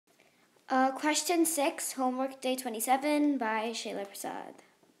Question 6, Homework Day 27 by Shayla Prasad.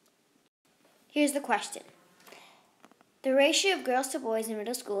 Here's the question. The ratio of girls to boys in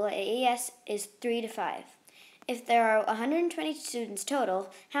middle school at AES is 3 to 5. If there are 120 students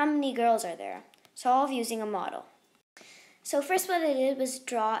total, how many girls are there? Solve using a model. So first what I did was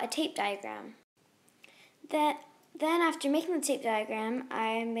draw a tape diagram. Then after making the tape diagram,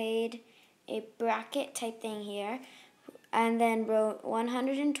 I made a bracket type thing here, and then wrote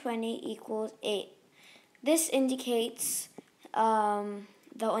 120 equals 8. This indicates the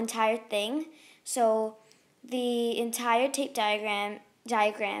entire thing. So the entire tape diagram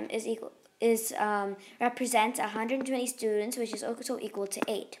represents 120 students, which is also equal to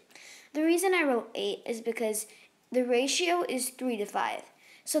 8. The reason I wrote 8 is because the ratio is 3 to 5.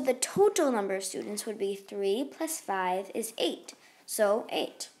 So the total number of students would be 3 plus 5 is 8. So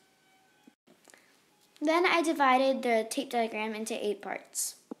 8. Then I divided the tape diagram into 8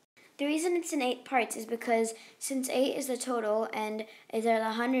 parts. The reason it's in 8 parts is because since 8 is the total and there are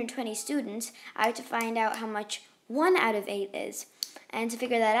 120 students, I have to find out how much 1 out of 8 is. And to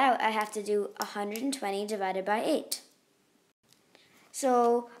figure that out, I have to do 120 divided by 8.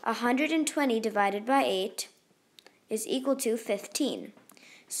 So 120 divided by 8 is equal to 15.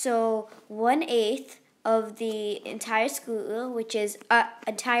 So 1/8 of the entire school, which is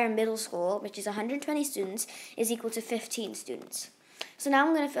entire middle school, which is 120 students, is equal to 15 students. So now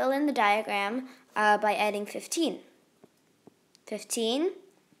I'm going to fill in the diagram by adding 15. 15,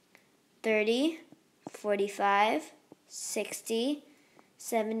 30, 45, 60,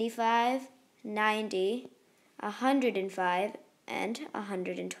 75, 90, 105, and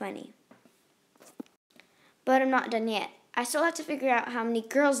 120. But I'm not done yet. I still have to figure out how many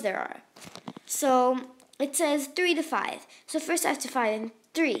girls there are. So it says 3 to 5. So first I have to find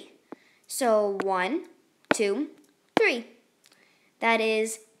 3. So 1, 2, 3. That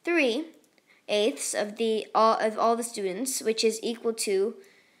is 3/8 of all the students, which is equal to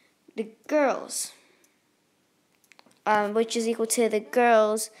the girls. In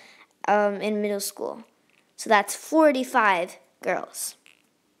middle school. So that's 45 girls.